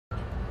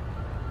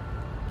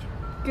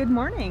Good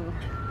morning.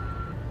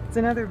 It's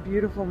another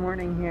beautiful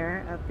morning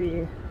here at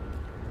the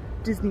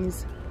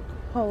Disney's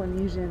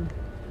Polynesian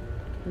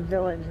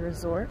Village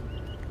Resort.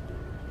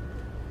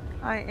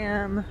 I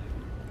am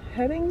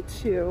heading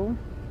to,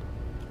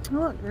 oh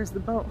look, there's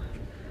the boat.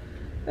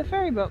 The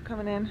ferry boat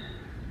coming in.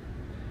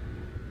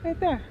 Right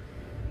there.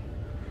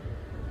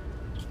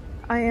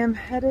 I am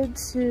headed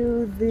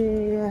to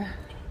the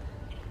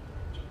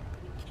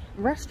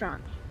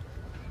restaurant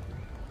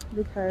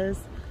because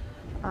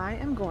I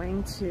am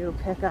going to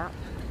pick up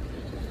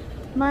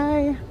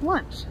my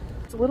lunch.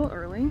 It's a little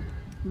early,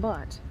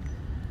 but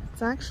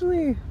it's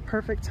actually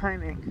perfect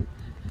timing.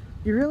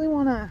 You really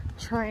want to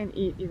try and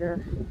eat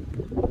either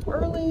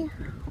early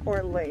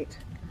or late.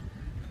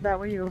 That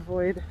way you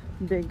avoid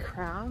big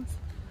crowds.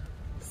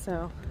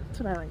 So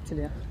that's what I like to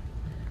do. I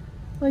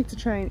like to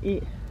try and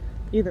eat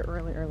either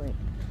early or late.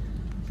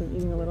 So I'm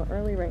eating a little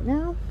early right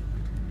now.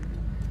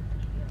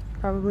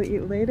 Probably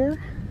eat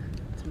later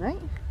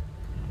tonight.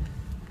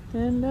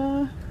 And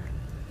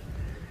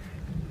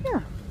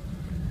yeah,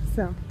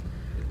 so I'm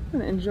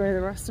gonna enjoy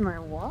the rest of my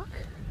walk,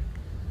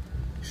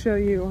 show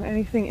you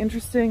anything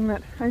interesting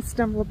that I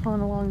stumble upon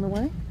along the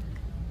way,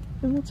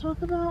 and we'll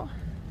talk about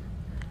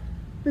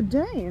the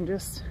day and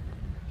just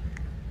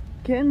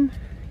getting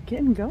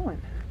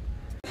going.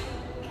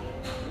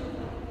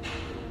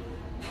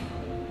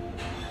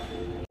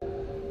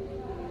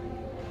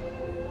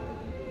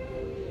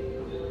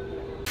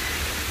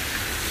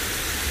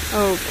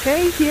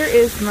 Okay, here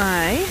is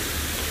my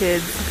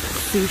kids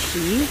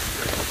sushi.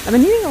 I've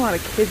been eating a lot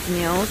of kids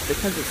meals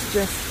because it's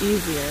just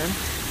easier.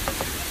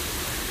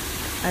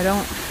 I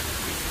don't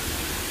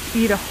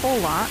eat a whole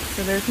lot,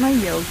 so there's my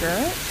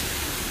yogurt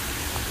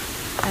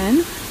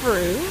and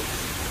fruit.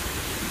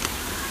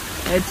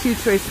 I had two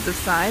choices of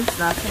sides, so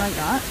that's what I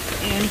got.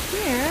 And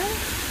here,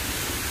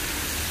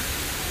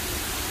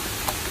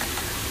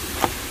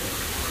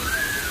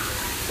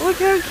 look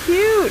how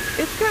cute!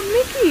 It's got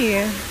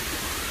Mickey!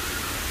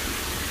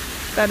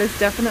 That is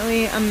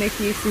definitely a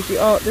Mickey sushi.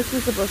 Oh, this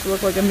is supposed to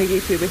look like a Mickey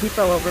too, but he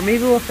fell over.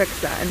 Maybe we'll fix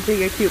that and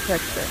take a cute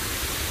picture.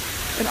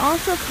 It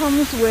also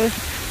comes with,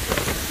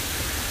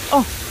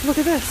 oh, look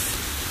at this.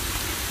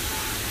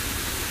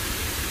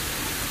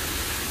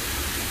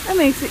 That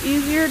makes it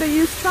easier to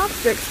use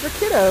chopsticks for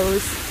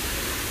kiddos.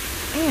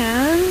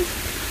 And it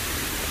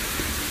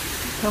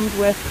comes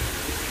with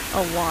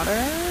a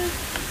water,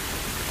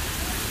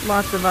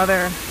 lots of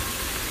other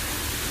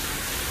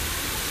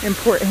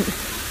important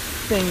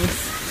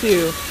things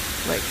too,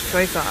 like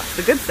soy sauce,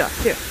 the good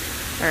stuff too.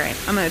 Alright,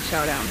 I'm gonna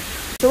chow down.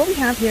 So what we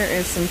have here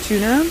is some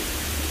tuna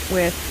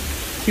with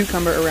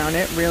cucumber around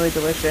it, really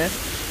delicious.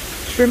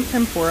 Shrimp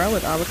tempura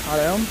with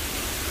avocado,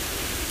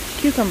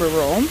 cucumber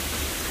roll,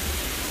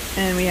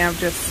 and we have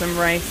just some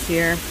rice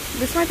here.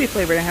 This might be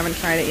flavored, I haven't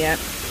tried it yet.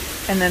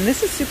 And then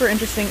this is super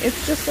interesting,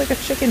 it's just like a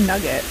chicken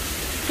nugget,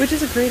 which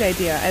is a great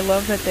idea. I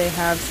love that they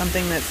have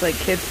something that's like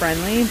kid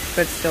friendly,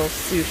 but still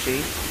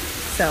sushi.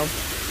 So,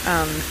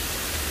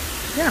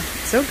 yeah,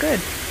 so good.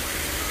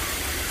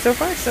 So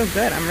far, so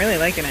good. I'm really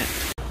liking it.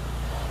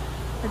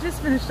 I just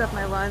finished up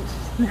my lunch.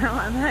 Now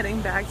I'm heading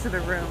back to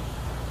the room.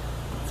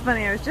 It's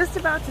funny, I was just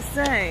about to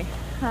say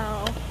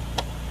how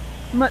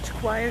much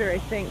quieter I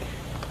think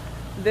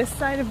this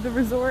side of the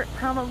resort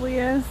probably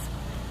is.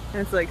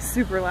 And it's like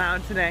super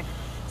loud today.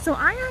 So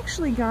I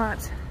actually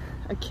got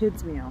a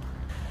kid's meal.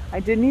 I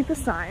didn't eat the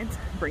sides,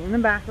 bringing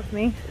them back with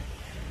me.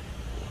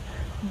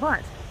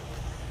 But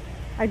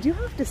I do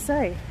have to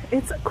say,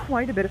 it's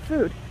quite a bit of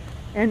food.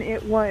 And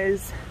it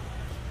was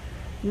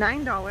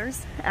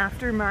 $9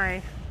 after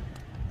my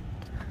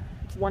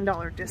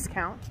 $1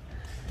 discount.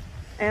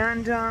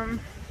 And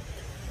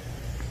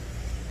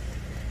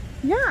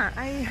yeah,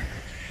 I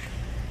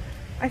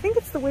think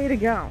it's the way to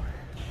go.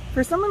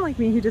 For someone like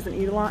me who doesn't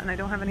eat a lot and I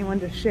don't have anyone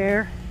to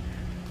share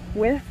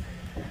with,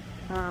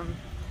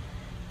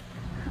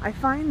 I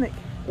find that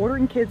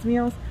ordering kids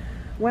meals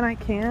when I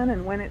can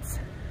and when it's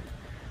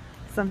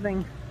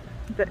something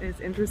that is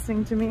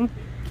interesting to me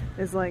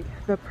is like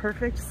the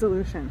perfect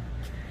solution.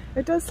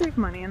 It does save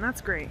money and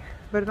that's great,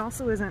 but it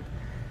also isn't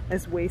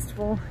as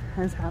wasteful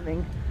as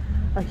having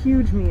a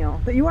huge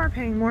meal that you are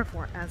paying more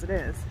for as it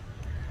is,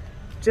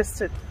 just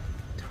to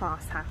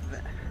toss half of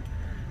it.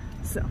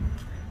 So,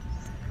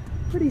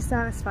 pretty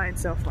satisfied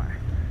so far.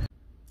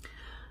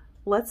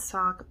 Let's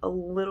talk a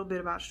little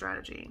bit about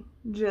strategy,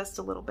 just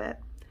a little bit.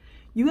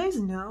 You guys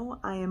know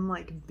I am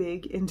like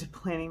big into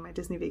planning my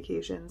Disney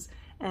vacations,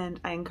 and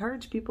I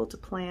encourage people to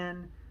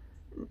plan,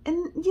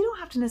 and you don't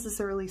have to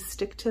necessarily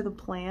stick to the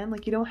plan.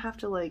 Like you don't have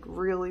to like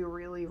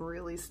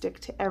really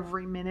stick to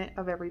every minute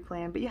of every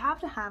plan, but you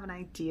have to have an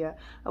idea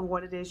of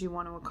what it is you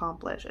want to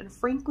accomplish. And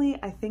frankly,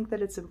 I think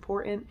that it's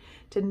important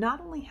to not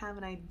only have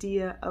an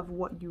idea of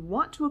what you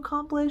want to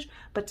accomplish,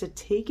 but to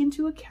take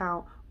into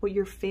account what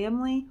your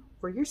family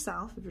or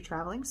yourself, if you're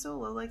traveling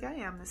solo like I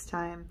am this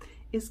time,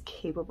 is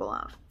capable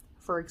of.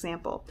 For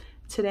example,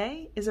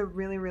 today is a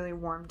really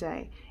warm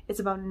day.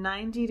 It's about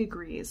 90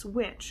 degrees,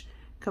 which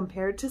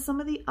compared to some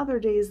of the other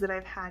days that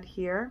I've had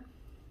here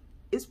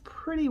is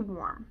pretty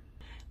warm.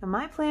 Now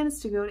my plan is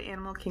to go to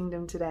Animal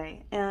Kingdom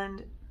today,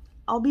 and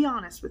I'll be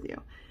honest with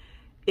you.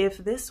 If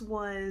this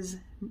was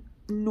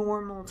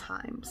normal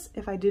times,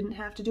 if I didn't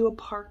have to do a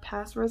park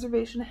pass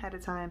reservation ahead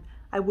of time,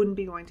 I wouldn't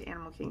be going to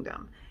Animal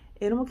Kingdom.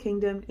 Animal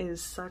Kingdom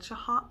is such a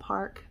hot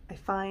park. I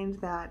find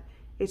that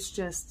it's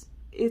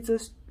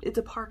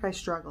a park I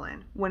struggle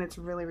in when it's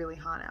really, really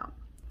hot out.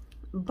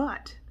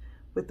 But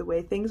with the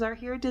way things are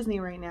here at Disney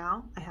right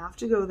now, I have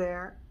to go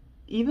there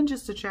even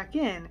just to check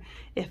in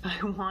if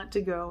I want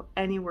to go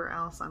anywhere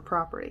else on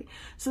property.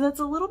 So that's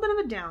a little bit of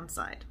a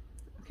downside,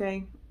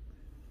 okay?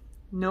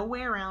 No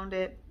way around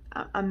it.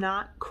 I'm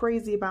not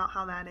crazy about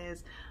how that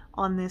is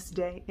on this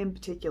day in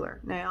particular.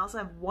 Now I also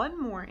have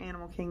one more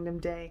Animal Kingdom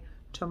day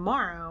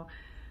tomorrow,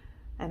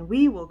 and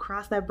we will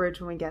cross that bridge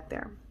when we get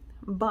there.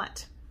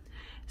 But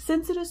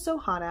since it is so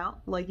hot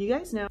out, like you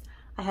guys know,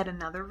 I had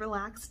another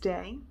relaxed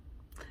day.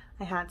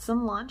 I had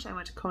some lunch. I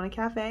went to Kona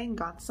Cafe and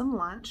got some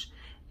lunch,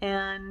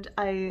 and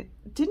I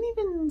didn't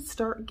even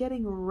start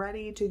getting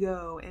ready to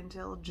go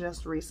until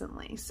just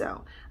recently.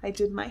 So I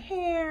did my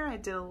hair, I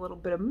did a little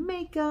bit of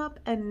makeup,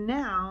 and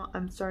now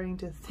I'm starting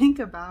to think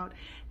about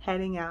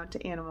heading out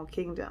to Animal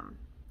Kingdom.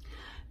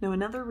 Now,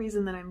 another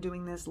reason that I'm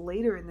doing this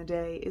later in the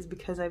day is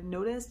because I've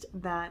noticed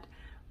that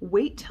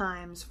wait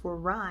times for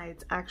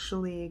rides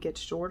actually get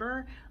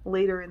shorter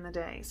later in the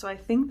day. So I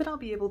think that I'll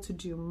be able to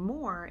do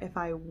more if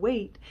I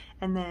wait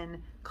and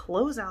then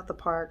close out the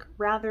park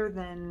rather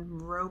than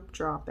rope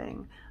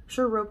dropping. I'm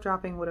sure rope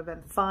dropping would have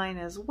been fine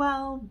as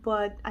well,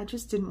 but I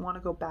just didn't want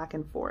to go back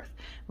and forth.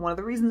 One of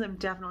the reasons I'm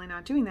definitely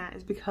not doing that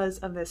is because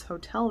of this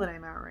hotel that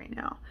I'm at right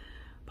now.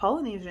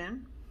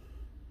 Polynesian,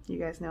 you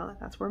guys know that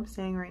that's where I'm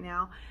staying right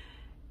now,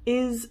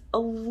 is a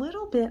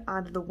little bit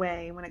out of the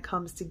way when it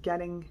comes to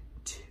getting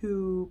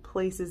to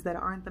places that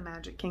aren't the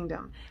Magic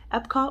Kingdom.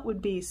 Epcot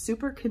would be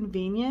super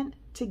convenient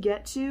to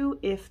get to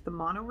if the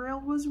monorail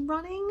was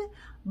running,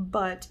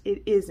 but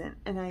it isn't.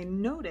 And I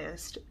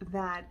noticed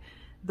that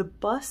the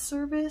bus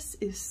service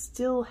is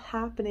still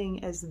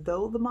happening as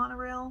though the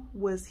monorail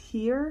was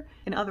here.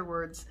 In other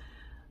words,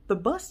 the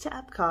bus to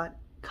Epcot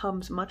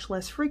comes much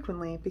less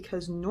frequently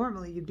because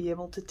normally you'd be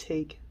able to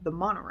take the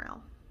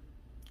monorail.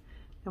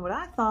 And what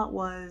I thought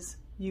was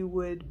you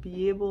would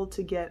be able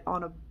to get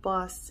on a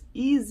bus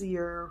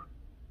easier,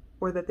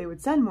 or that they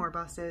would send more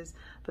buses,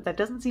 but that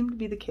doesn't seem to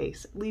be the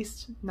case, at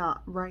least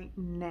not right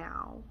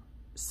now.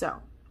 So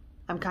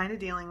I'm kind of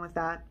dealing with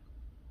that,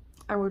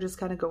 and we're just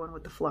kind of going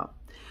with the flow.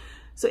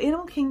 So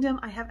Animal Kingdom,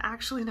 I have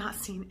actually not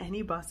seen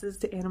any buses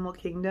to Animal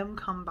Kingdom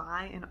come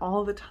by in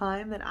all the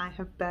time that I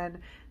have been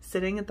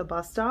sitting at the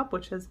bus stop,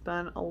 which has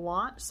been a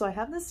lot. So I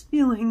have this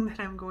feeling that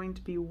I'm going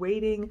to be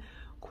waiting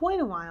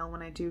quite a while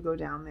when I do go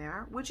down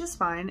there, which is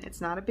fine.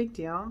 It's not a big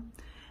deal.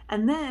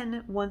 And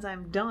then once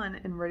I'm done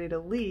and ready to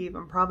leave,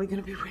 I'm probably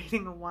going to be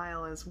waiting a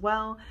while as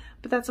well,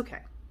 but that's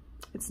okay.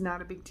 It's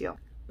not a big deal.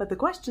 But the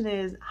question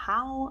is,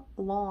 how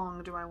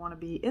long do I want to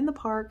be in the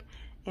park,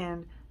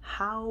 and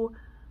how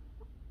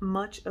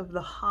much of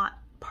the hot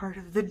part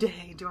of the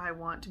day do I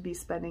want to be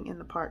spending in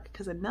the park?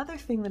 Because another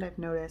thing that I've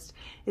noticed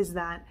is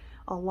that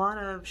a lot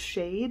of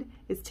shade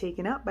is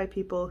taken up by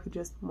people who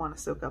just want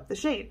to soak up the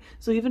shade.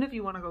 So even if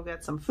you want to go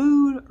get some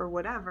food or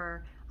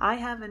whatever, I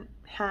haven't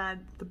had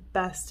the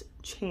best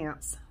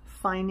chance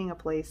finding a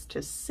place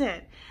to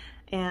sit.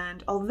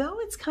 And although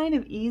it's kind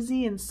of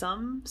easy in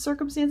some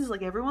circumstances,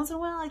 like every once in a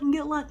while I can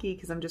get lucky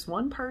because I'm just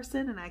one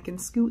person and I can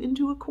scoot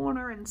into a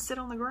corner and sit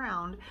on the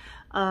ground,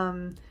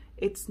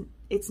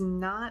 it's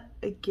not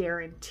a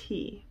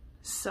guarantee.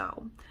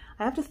 So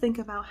I have to think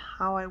about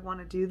how I want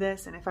to do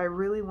this and if I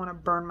really want to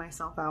burn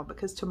myself out,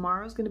 because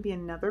tomorrow's going to be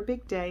another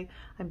big day.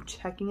 I'm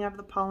checking out of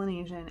the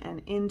Polynesian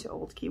and into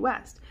Old Key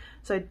West.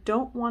 So I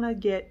don't want to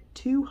get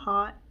too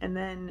hot and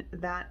then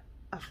that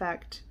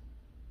affect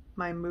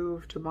my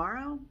move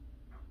tomorrow.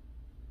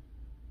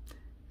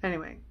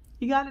 Anyway,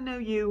 you got to know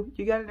you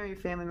got to know your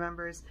family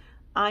members.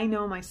 I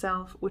know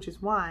myself, which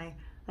is why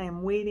I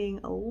am waiting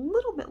a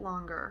little bit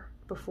longer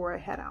before I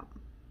head out.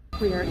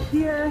 We are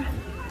here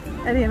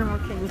at Animal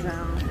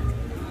Kingdom.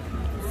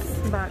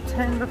 It's about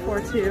 10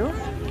 before 2,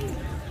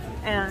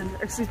 and,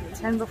 excuse me,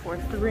 10 before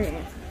 3,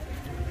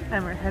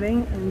 and we're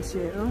heading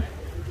into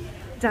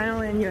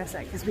Dinoland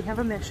USA because we have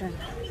a mission.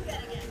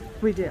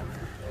 We do.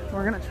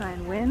 We're gonna try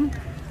and win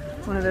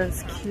one of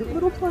those cute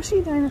little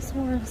plushy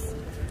dinosaurs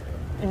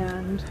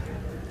and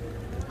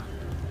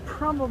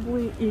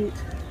probably eat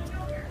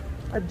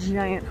a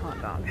giant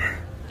hot dog.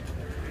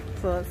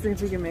 So let's see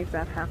if we can make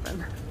that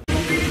happen.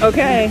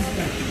 Okay,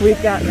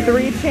 we've got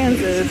 3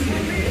 chances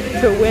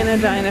to win a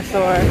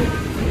dinosaur.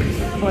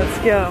 Let's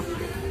go.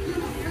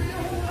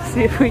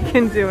 See if we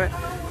can do it.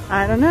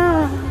 I don't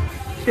know.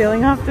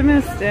 Feeling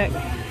optimistic.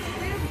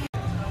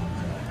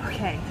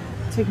 Okay,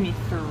 took me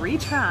 3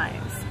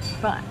 tries,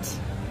 but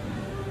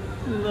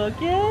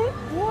look at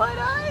what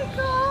I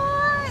got!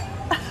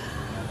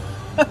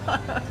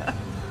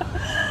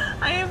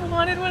 I have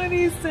wanted one of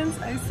these since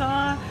I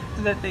saw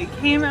that they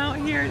came out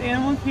here at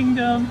Animal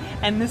Kingdom,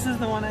 and this is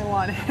the one I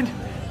wanted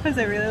because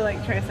I really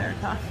like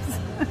Triceratops.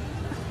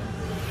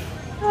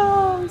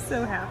 Oh, I'm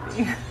so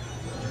happy.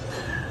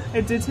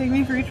 It did take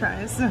me 3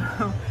 tries,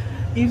 so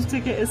each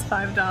ticket is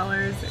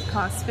 $5. It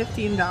costs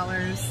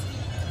 $15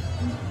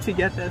 to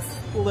get this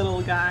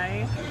little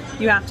guy.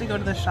 You have to go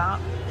to the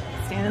shop,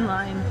 stand in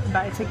line,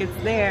 buy tickets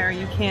there.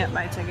 You can't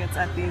buy tickets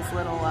at these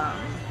little,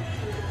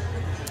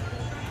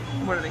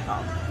 what are they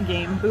called?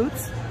 Game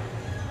booths.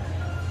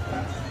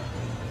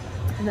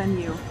 And then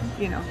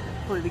you know,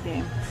 play the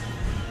game.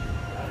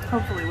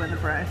 Hopefully win the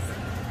prize.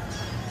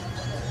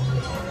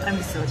 I'm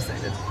just so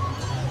excited.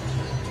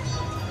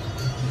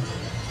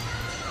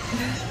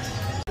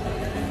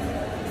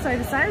 So I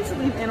decided to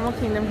leave Animal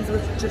Kingdom because it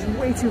was just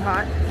way too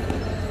hot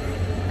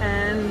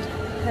and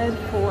head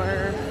for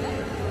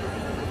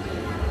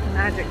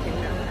Magic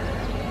Kingdom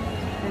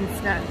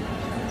instead.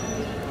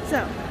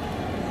 So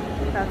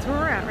that's where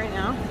we're at right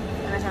now,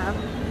 and I have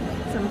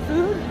some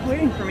food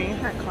waiting for me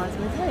at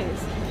Cosmic Ways.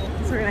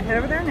 So we're gonna head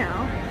over there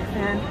now,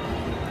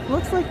 and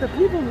looks like the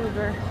People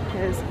Mover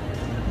is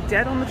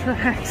dead on the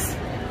tracks.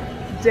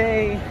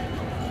 Day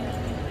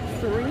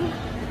 3,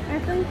 I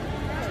think?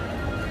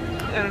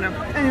 I don't know.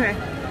 Anyway,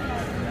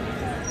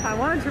 I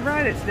wanted to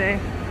ride it today,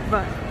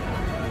 but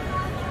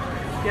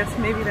guess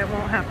maybe that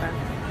won't happen.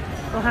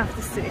 We'll have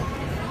to see.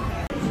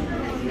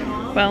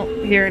 Well,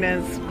 here it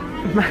is.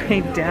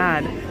 My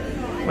dad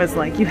was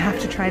like, you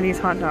have to try these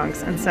hot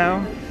dogs. And so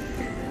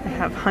I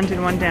have hunted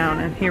one down,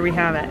 and here we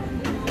have it.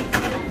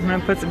 I'm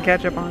gonna put some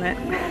ketchup on it.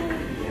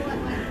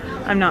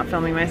 I'm not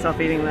filming myself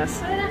eating this.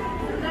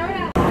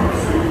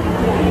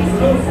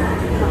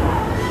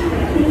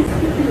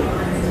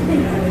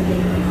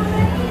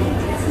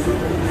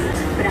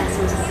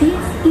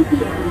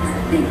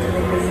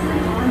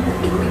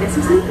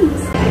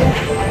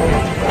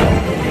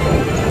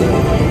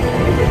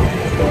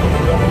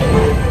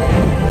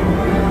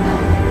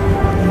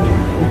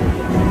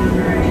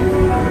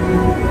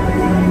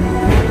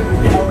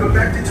 Welcome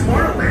back to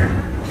Tomorrowland.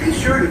 Be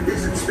sure to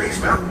visit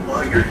Space Mountain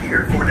while you're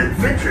here for an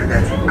adventure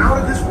that's out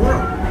of this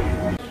world.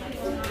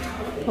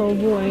 Oh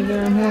boy,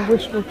 there are more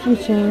wishful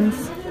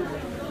keychains.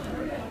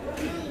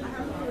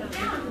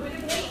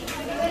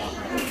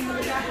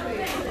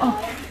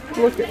 Oh,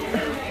 look at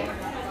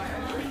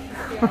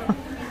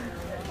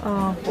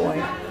oh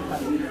boy.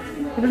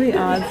 What are the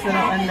odds that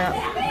I'll end up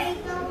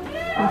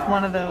with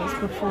one of those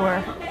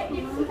before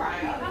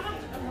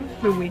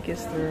the week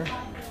is through?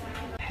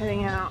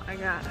 Heading out, I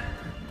got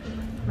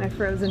my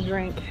frozen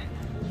drink.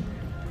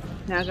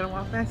 Now I'm gonna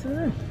walk back to the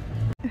room.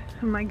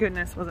 My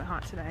goodness, was it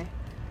hot today.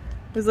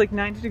 It was like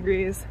 90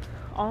 degrees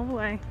all the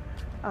way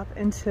up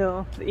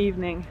until the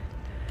evening,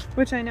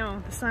 which I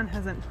know the sun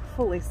hasn't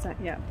fully set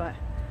yet, but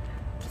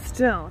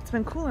still, it's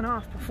been cooling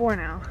off before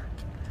now.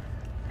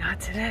 Not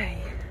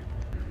today.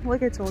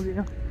 Like I told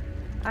you,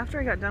 after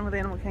I got done with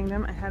Animal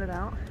Kingdom, I headed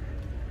out,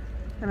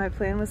 and my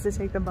plan was to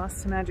take the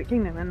bus to Magic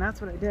Kingdom, and that's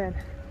what I did.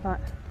 But,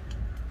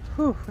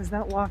 whew, was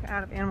that walk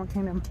out of Animal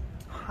Kingdom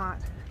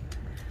hot.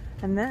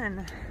 And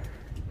then,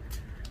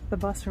 the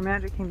bus for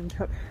Magic Kingdom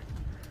took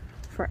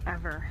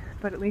forever,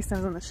 but at least I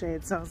was in the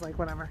shade, so I was like,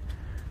 whatever,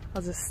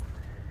 I'll just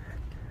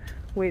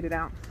wait it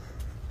out.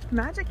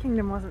 Magic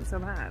Kingdom wasn't so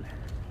bad,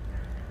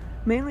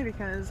 mainly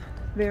because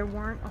there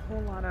weren't a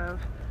whole lot of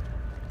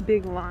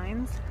big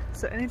lines,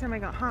 so anytime I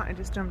got hot I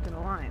just jumped in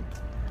a line,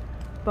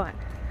 but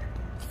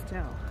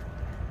still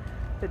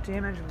the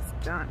damage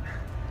was done.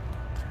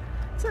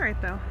 It's alright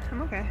though,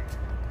 I'm okay.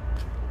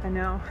 I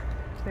know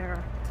there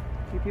are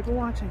a few people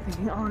watching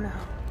thinking, oh no,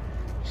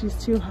 she's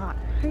too hot,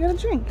 I got a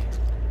drink.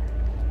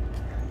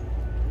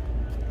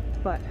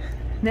 But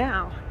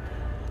now,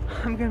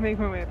 I'm gonna make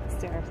my way up the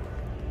stairs.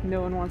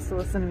 No one wants to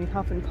listen to me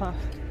huff and puff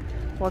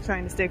while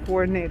trying to stay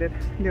coordinated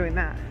doing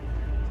that.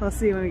 So I'll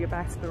see you when we get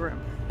back to the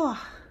room.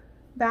 Oh,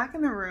 back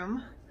in the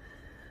room,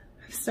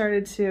 I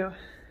started to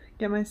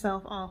get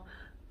myself all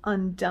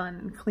undone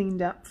and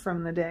cleaned up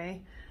from the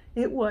day.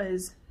 It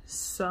was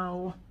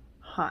so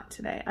hot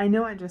today. I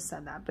know I just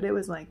said that, but it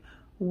was like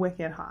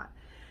wicked hot.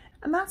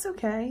 And that's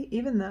okay,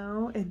 even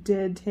though it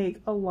did take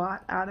a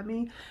lot out of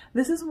me.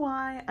 This is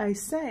why I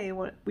say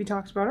what we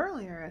talked about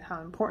earlier, and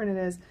how important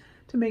it is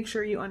to make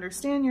sure you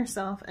understand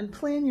yourself and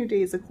plan your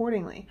days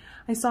accordingly.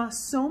 I saw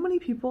so many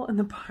people in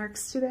the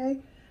parks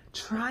today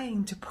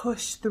trying to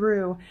push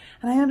through,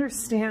 and I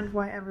understand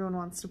why everyone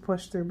wants to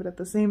push through, but at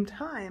the same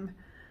time,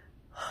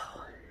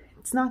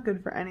 it's not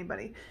good for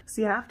anybody.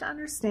 So you have to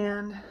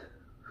understand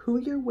who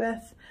you're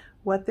with,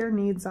 what their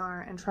needs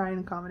are, and try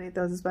and accommodate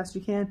those as best you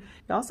can.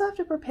 You also have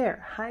to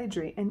prepare,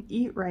 hydrate, and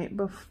eat right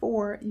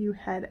before you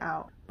head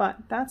out.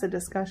 But that's a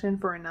discussion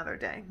for another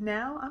day.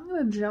 Now I'm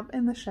gonna jump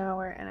in the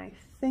shower, and I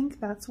think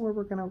that's where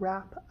we're gonna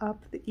wrap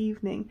up the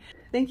evening.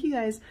 Thank you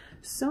guys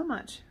so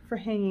much for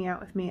hanging out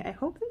with me. I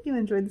hope that you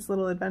enjoyed this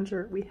little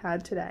adventure we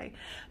had today.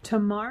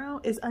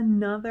 Tomorrow is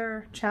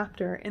another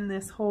chapter in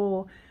this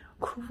whole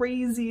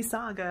crazy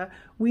saga.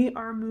 We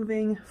are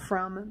moving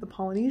from the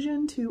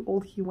Polynesian to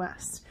Old Key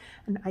West,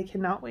 and I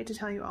cannot wait to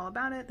tell you all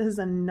about it. This is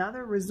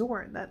another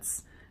resort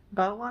that's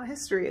got a lot of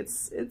history.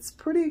 It's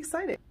pretty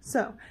exciting.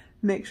 So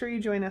make sure you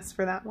join us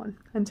for that one.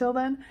 Until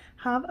then,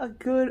 have a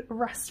good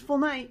restful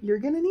night. You're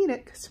gonna need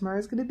it because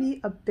tomorrow's gonna be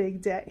a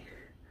big day.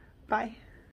 Bye.